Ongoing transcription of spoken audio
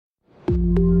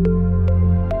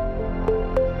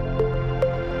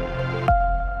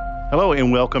Hello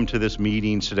and welcome to this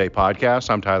Meetings Today podcast.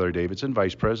 I'm Tyler Davidson,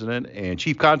 Vice President and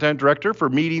Chief Content Director for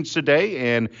Meetings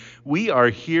Today, and we are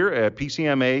here at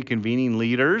PCMA Convening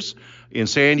Leaders in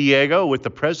San Diego with the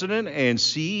President and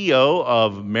CEO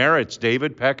of Maritz,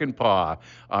 David Peckinpaugh.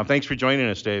 Thanks for joining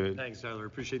us, David. Thanks, Tyler.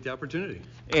 Appreciate the opportunity.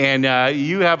 And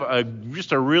you have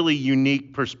just a really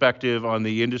unique perspective on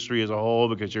the industry as a whole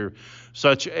because you're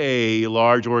such a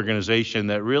large organization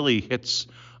that really hits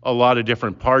a lot of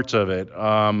different parts of it.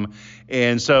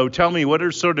 And so tell me, what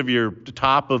are sort of your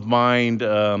top of mind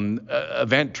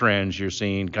event trends you're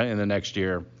seeing in the next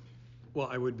year? Well,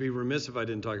 I would be remiss if I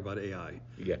didn't talk about AI.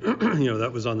 Yeah.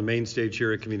 That was on the main stage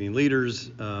here at Convening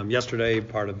Leaders yesterday,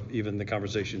 part of even the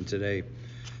conversation today.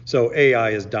 So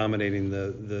AI is dominating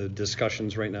the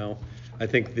discussions right now. I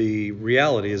think the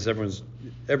reality is everyone's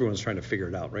trying to figure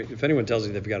it out, right? If anyone tells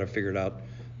you they've got to figure it out,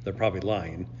 they're probably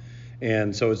lying.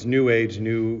 And so it's new age,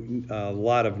 a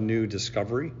lot of new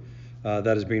discovery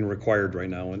that is being required right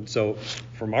now. And so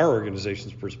from our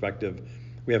organization's perspective,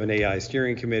 we have an AI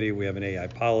steering committee, we have an AI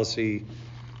policy,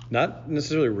 not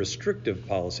necessarily a restrictive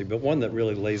policy, but one that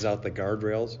really lays out the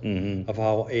guardrails of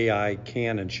how AI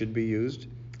can and should be used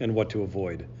and what to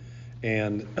avoid.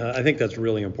 And I think that's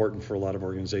really important for a lot of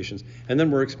organizations. And then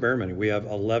we're experimenting. We have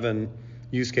 11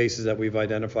 use cases that we've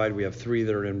identified. We have 3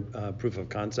 that are in proof of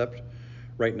concept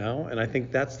right now, and I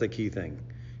think that's the key thing,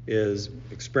 is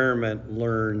experiment,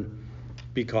 learn,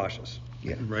 be cautious.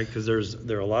 Yeah. Right, because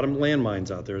there are a lot of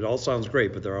landmines out there. It all sounds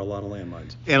great, but there are a lot of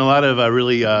landmines. And a lot of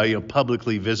really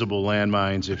publicly visible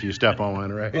landmines if you step on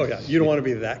one, right? Oh yeah, you don't want to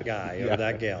be that guy or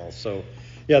that gal. So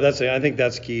yeah, I think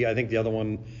that's key. I think the other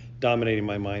one dominating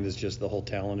my mind is just the whole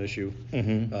talent issue.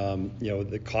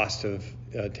 The cost of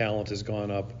talent has gone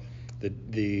up.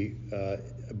 The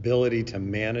ability to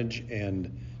manage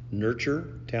and nurture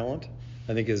talent,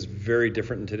 I think, is very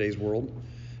different in today's world.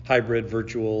 Hybrid,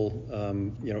 virtual,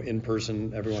 in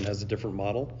person, everyone has a different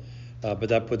model, but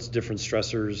that puts different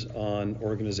stressors on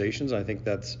organizations. I think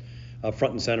that's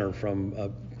front and center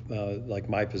from like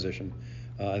my position.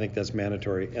 I think that's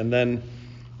mandatory. And then,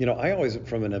 I always,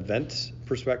 from an event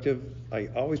perspective, I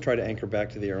always try to anchor back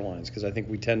to the airlines because I think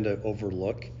we tend to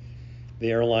overlook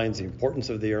the airlines, the importance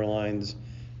of the airlines,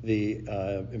 the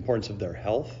importance of their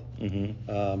health. And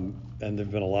there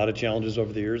have been a lot of challenges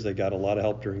over the years. They got a lot of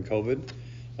help during COVID.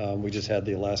 We just had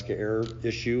the Alaska Air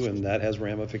issue, and that has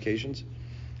ramifications.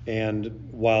 And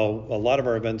while a lot of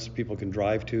our events people can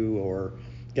drive to or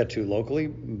get to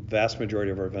locally, vast majority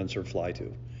of our events are fly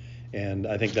to. And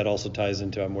I think that also ties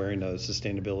into, I'm wearing a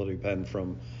sustainability pen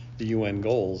from the UN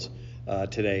goals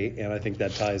today, and I think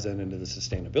that ties then into the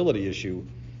sustainability issue,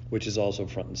 which is also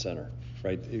front and center,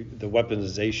 right? The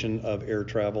weaponization of air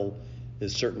travel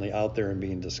is certainly out there and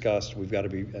being discussed. We've got to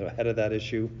be ahead of that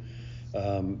issue.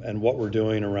 And what we're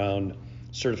doing around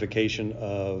certification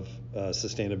of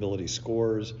sustainability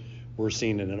scores, we're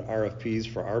seeing it in RFPs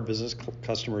for our business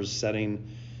customers setting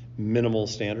minimal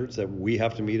standards that we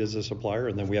have to meet as a supplier,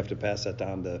 and then we have to pass that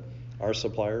down to our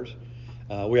suppliers.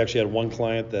 We actually had one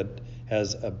client that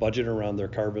has a budget around their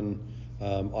carbon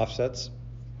offsets.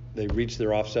 They reached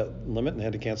their offset limit and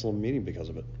had to cancel a meeting because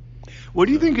of it. What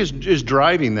do you think is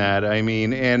driving that? I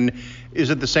mean, and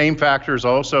is it the same factors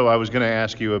also? I was going to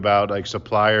ask you about like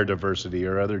supplier diversity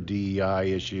or other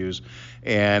DEI issues.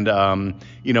 And,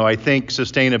 I think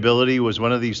sustainability was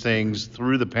one of these things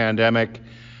through the pandemic.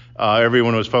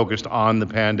 Everyone was focused on the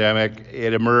pandemic.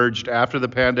 It emerged after the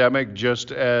pandemic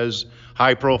just as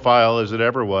high profile as it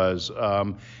ever was.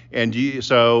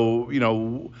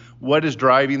 What is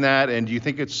driving that? And do you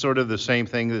think it's sort of the same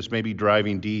thing that's maybe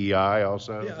driving DEI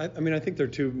also? Yeah, I think there are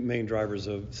 2 main drivers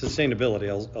of sustainability.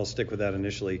 I'll stick with that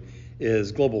initially,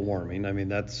 is global warming. I mean,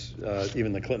 that's,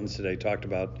 even the Clintons today talked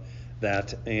about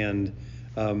that. And,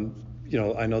 I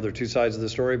know there are 2 sides of the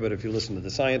story, but if you listen to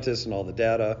the scientists and all the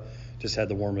data, just had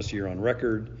the warmest year on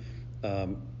record.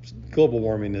 Global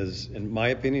warming is, in my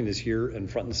opinion, is here and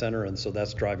front and center, and so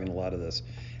that's driving a lot of this.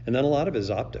 And then a lot of it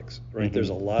is optics, right? There's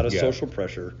a lot of social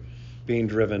pressure being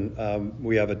driven.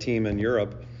 We have a team in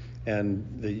Europe, and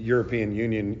the European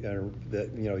Union,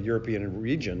 European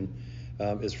region,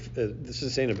 the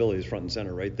sustainability is front and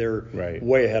center, right? They're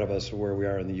way ahead of us where we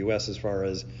are in the U.S. as far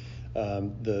as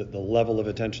the level of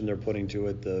attention they're putting to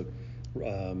it, the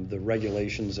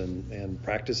regulations and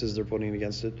practices they're putting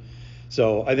against it.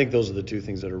 So I think those are the 2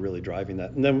 things that are really driving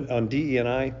that. And then on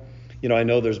DE&I, I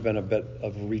know there's been a bit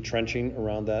of retrenching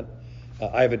around that.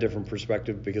 I have a different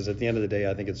perspective because at the end of the day,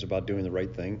 I think it's about doing the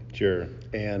right thing. Sure.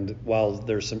 And while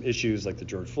there's some issues like the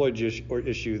George Floyd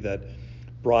issue that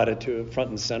brought it to front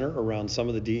and center around some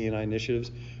of the DE&I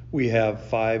initiatives, We have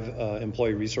 5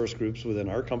 employee resource groups within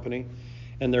our company,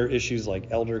 and there are issues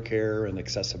like elder care and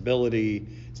accessibility.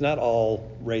 It's not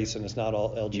all race and it's not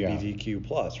all LGBTQ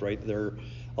plus, right? There are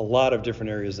a lot of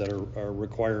different areas that are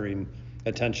requiring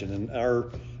attention. And our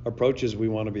approach is we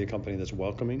want to be a company that's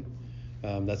welcoming.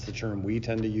 That's the term we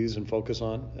tend to use and focus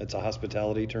on. It's a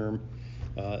hospitality term.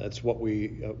 It's who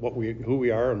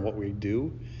we are and what we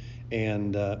do.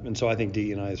 And so I think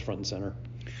DE&I is front and center.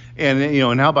 And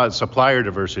and how about supplier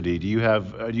diversity? Do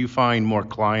you find more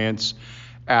clients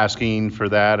asking for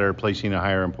that or placing a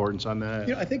higher importance on that?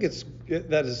 I think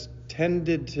that has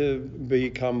tended to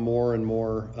become more and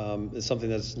more is something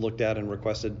that's looked at and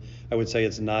requested. I would say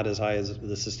it's not as high as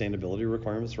the sustainability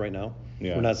requirements right now.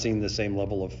 Yeah. We're not seeing the same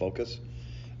level of focus.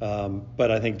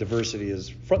 But I think diversity is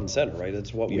front and center, right?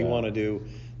 It's what we want to do.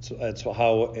 It's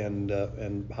how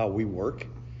and how we work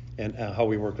and how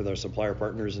we work with our supplier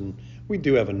partners. And we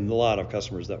do have a lot of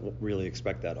customers that really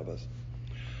expect that of us.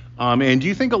 And do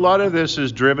you think a lot of this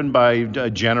is driven by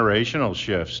generational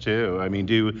shifts too? I mean,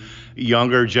 do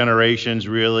younger generations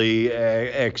really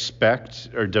expect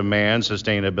or demand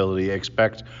sustainability,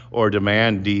 expect or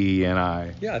demand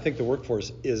DE&I? Yeah, I think the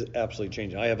workforce is absolutely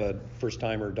changing. I have a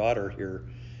first-timer daughter here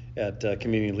at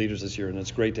Convening Leaders this year, and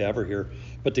it's great to have her here.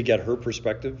 But to get her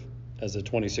perspective as a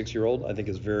 26-year-old, I think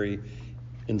is very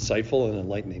insightful and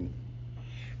enlightening.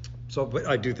 So, but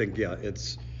I do think,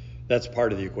 that's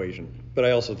part of the equation. But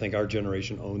I also think our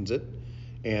generation owns it,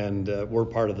 and we're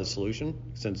part of the solution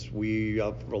since we,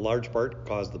 for a large part,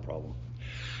 caused the problem.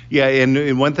 Yeah,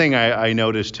 and one thing I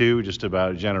noticed too, just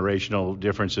about generational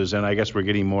differences, and I guess we're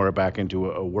getting more back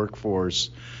into a workforce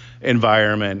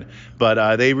environment,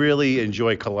 but they really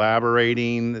enjoy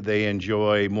collaborating. They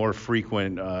enjoy more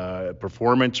frequent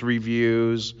performance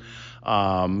reviews.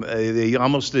 They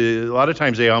almost, a lot of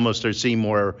times they almost are seeing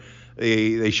more.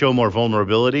 They show more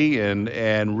vulnerability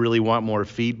and really want more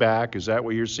feedback. Is that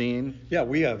what you're seeing? Yeah,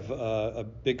 we have a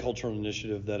big cultural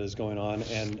initiative that is going on,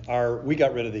 and we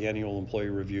got rid of the annual employee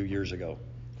review years ago.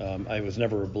 I was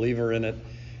never a believer in it.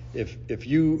 If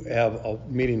you have a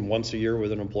meeting once a year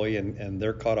with an employee and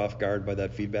they're caught off guard by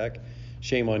that feedback,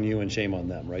 shame on you and shame on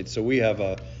them, right? So we have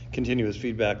a continuous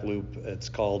feedback loop. It's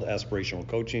called aspirational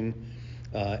coaching,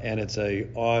 and it's a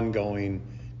ongoing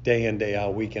day in, day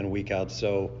out, week in, week out.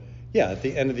 So yeah, at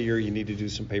the end of the year, you need to do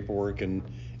some paperwork and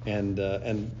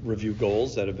review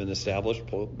goals that have been established,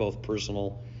 both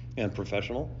personal and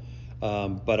professional.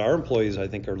 But our employees, I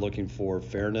think, are looking for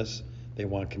fairness. They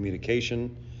want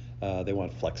communication. They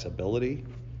want flexibility.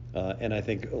 And I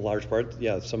think a large part,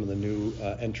 some of the new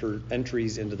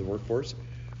entries into the workforce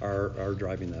are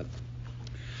driving that.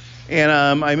 And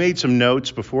I made some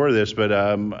notes before this, but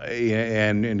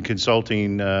and in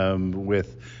consulting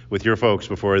with your folks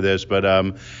before this,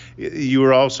 but you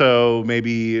were also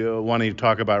maybe wanting to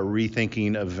talk about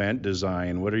rethinking event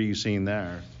design. What are you seeing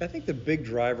there? I think the big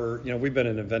driver, we've been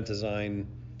in event design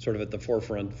sort of at the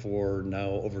forefront for now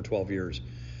over 12 years.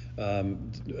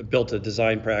 Built a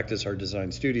design practice, our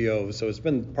design studio, so it's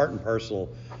been part and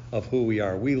parcel of who we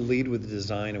are. We lead with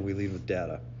design and we lead with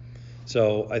data.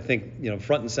 So I think,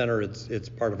 front and center, it's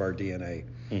part of our DNA.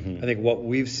 Mm-hmm. I think what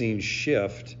we've seen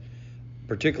shift,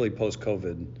 particularly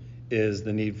post-COVID, is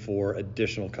the need for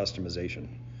additional customization.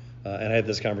 And I had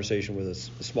this conversation with a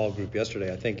small group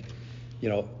yesterday. I think,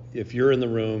 if you're in the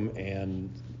room and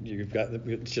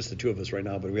it's just the two of us right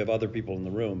now, but we have other people in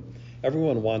the room,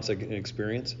 everyone wants an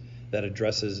experience that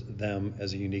addresses them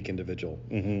as a unique individual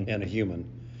mm-hmm. and a human.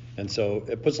 And so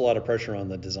it puts a lot of pressure on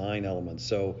the design elements.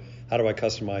 So how do I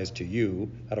customize to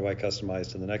you? How do I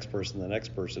customize to the next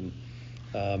person?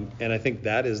 And I think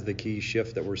that is the key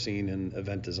shift that we're seeing in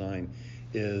event design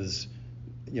is,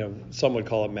 some would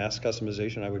call it mass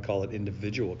customization. I would call it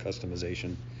individual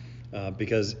customization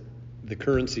because the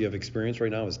currency of experience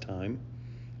right now is time,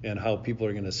 and how people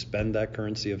are going to spend that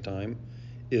currency of time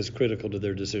is critical to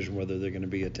their decision whether they're going to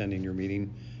be attending your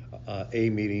meeting,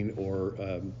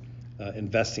 or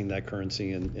investing that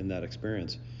currency in that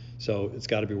experience. So it's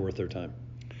got to be worth their time.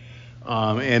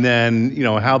 And then,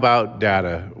 how about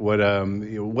data?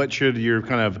 What should your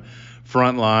kind of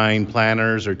frontline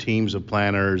planners or teams of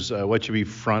planners, what should be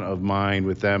front of mind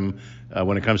with them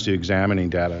when it comes to examining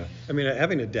data? I mean,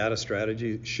 having a data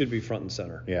strategy should be front and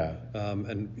center. Yeah.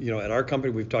 And at our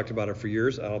company, we've talked about it for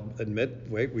years. I'll admit,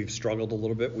 we've struggled a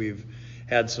little bit. We've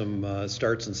had some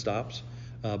starts and stops,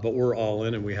 but we're all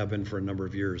in, and we have been for a number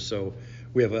of years. So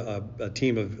we have a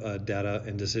team of data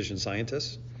and decision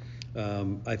scientists.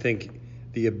 I think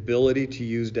the ability to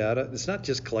use data, it's not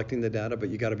just collecting the data, but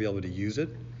you got to be able to use it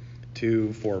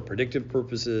for predictive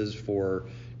purposes, for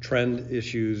trend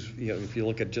issues. If you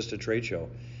look at just a trade show,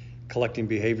 collecting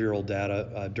behavioral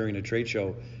data during a trade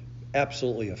show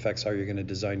absolutely affects how you're going to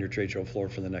design your trade show floor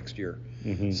for the next year.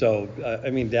 So,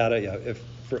 data, yeah, if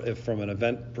from an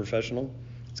event professional,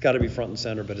 it's got to be front and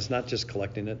center, but it's not just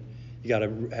collecting it. You got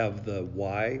to have the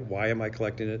why. Why am I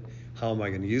collecting it? How am I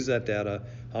going to use that data?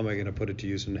 How am I going to put it to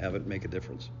use and have it make a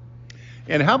difference?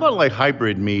 And how about like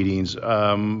hybrid meetings?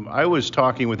 I was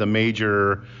talking with a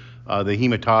major, the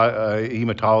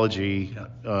hematology,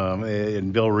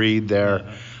 and Bill Reed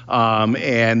there,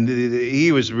 and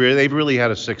they've really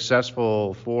had a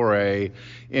successful foray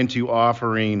into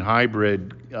offering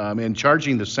hybrid and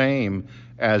charging the same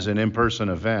as an in-person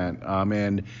event,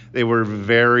 and they were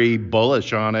very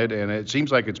bullish on it, and it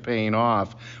seems like it's paying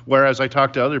off. Whereas I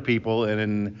talked to other people,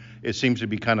 and it seems to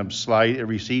be kind of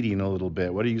receding a little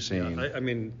bit. What are you seeing? Yeah,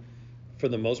 for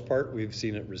the most part, we've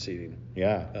seen it receding.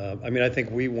 Yeah. I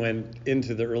think we went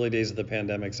into the early days of the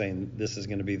pandemic saying this is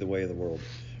going to be the way of the world,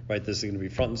 right? This is going to be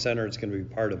front and center. It's going to be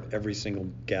part of every single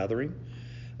gathering,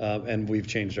 and we've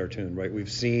changed our tune, right?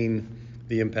 We've seen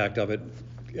the impact of it.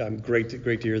 Great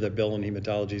to hear that Bill in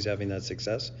hematology is having that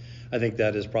success. I think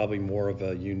that is probably more of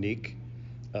a unique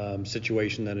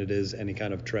situation than it is any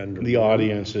kind of trend. The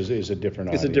audience is a different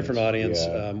audience. It's a different audience.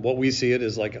 Yeah. What we see it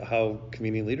is like how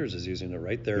Convening Leaders is using it,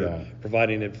 right? They're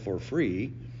providing it for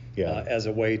free as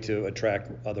a way to attract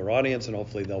other audience, and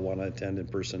hopefully they'll want to attend in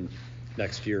person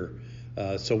next year.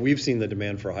 So we've seen the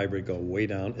demand for hybrid go way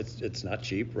down. It's not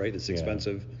cheap, right? It's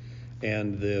expensive.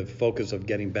 And the focus of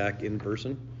getting back in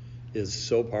person is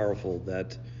so powerful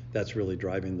that that's really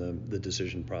driving the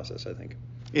decision process, I think.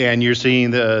 And you're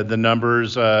seeing the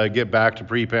numbers get back to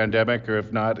pre-pandemic, or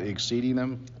if not, exceeding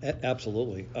them?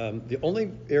 Absolutely. The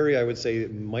only area I would say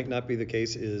it might not be the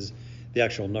case is the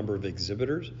actual number of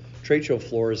exhibitors. Trade show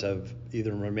floors have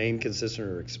either remained consistent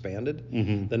or expanded.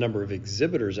 The number of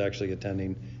exhibitors actually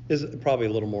attending is probably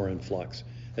a little more in flux.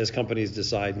 As companies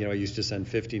decide, I used to send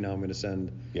 50, now I'm going to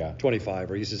send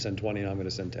 25, or I used to send 20, now I'm going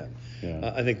to send 10.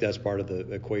 I think that's part of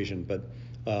the equation. But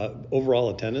overall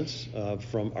attendance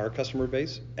from our customer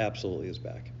base absolutely is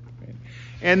back.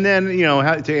 And then,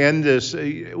 to end this,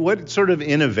 what sort of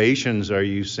innovations are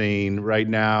you seeing right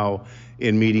now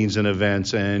in meetings and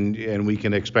events, and we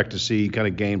can expect to see kind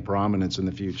of gain prominence in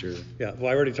the future? Yeah,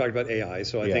 well, I already talked about AI,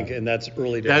 so I think, and that's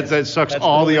early days. That sucks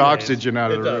all the oxygen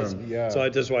out of the room. Yeah. So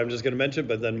that's why I'm just going to mention,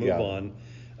 but then move on.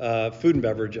 Food and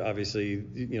beverage, obviously,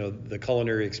 the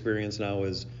culinary experience now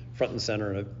is front and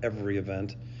center of every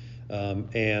event,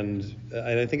 and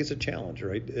I think it's a challenge,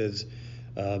 right?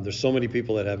 There's so many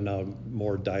people that have now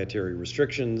more dietary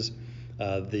restrictions.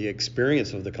 The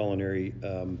experience of the culinary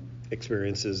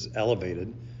experience is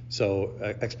elevated, so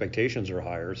expectations are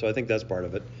higher. So I think that's part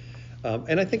of it.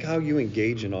 And I think how you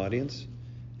engage an audience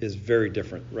is very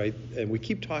different, right? And we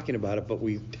keep talking about it, but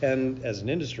we tend, as an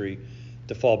industry,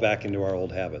 to fall back into our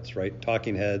old habits, right?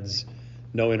 Talking heads,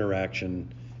 no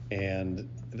interaction, and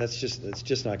it's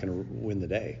just not going to win the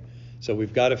day. So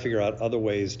we've got to figure out other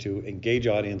ways to engage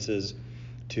audiences,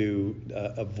 to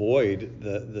avoid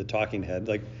the talking head.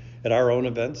 Like at our own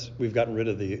events, we've gotten rid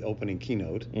of the opening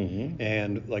keynote,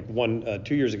 and like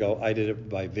 2 years ago, I did it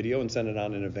by video and sent it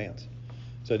out in advance.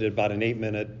 So I did about an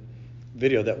 8-minute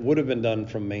video that would have been done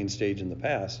from main stage in the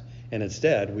past, and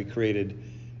instead we created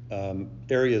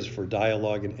areas for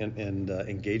dialogue and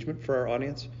engagement for our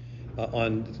audience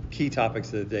on key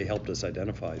topics that they helped us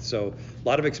identify. So a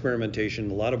lot of experimentation,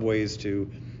 a lot of ways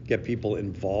to get people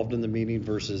involved in the meeting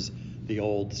versus the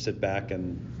old sit back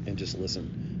and just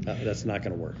listen. That's not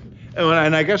going to work.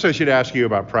 And I guess I should ask you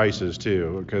about prices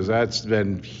too, because that's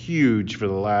been huge for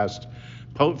the last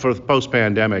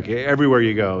post-pandemic. Everywhere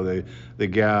you go, the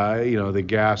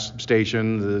gas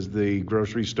station, the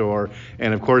grocery store,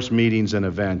 and of course meetings and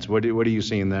events. What are you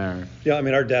seeing there? Yeah,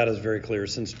 our data is very clear.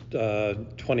 Since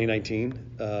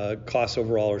 2019, costs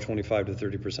overall are 25 to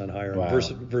 30% higher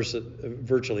versus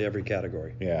virtually every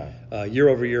category. Yeah. Year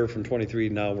over year from 23,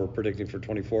 now we're predicting for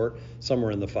 24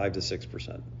 somewhere in the 5 to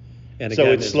 6%. And so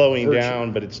again, it's slowing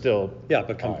down, but it's still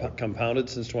but compounded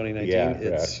since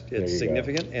 2019. It's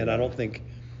significant, and I don't think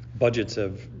budgets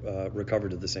have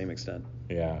recovered to the same extent.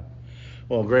 Yeah.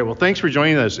 Well, great. Well, thanks for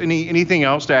joining us. Anything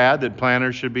else to add that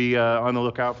planners should be on the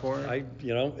lookout for?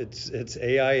 It's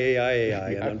AI,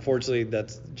 and unfortunately,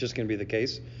 that's just going to be the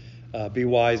case. Be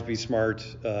wise, be smart,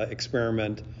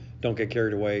 experiment, don't get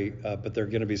carried away. But there are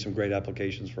going to be some great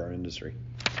applications for our industry.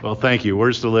 Well, thank you.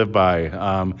 Words to live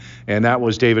by. And that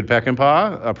was David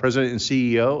Peckinpaugh, President and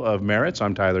CEO of Maritz.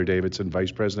 I'm Tyler Davidson,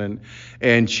 Vice President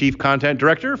and Chief Content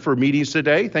Director for Meetings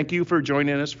Today. Thank you for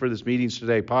joining us for this Meetings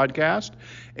Today podcast.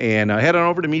 And head on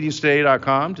over to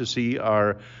meetingstoday.com to see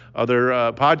our other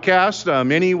podcasts,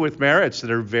 many with Maritz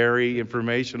that are very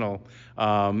informational.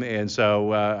 And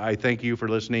so I thank you for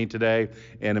listening today.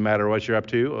 And no matter what you're up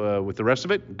to with the rest of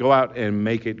it, go out and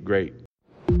make it great.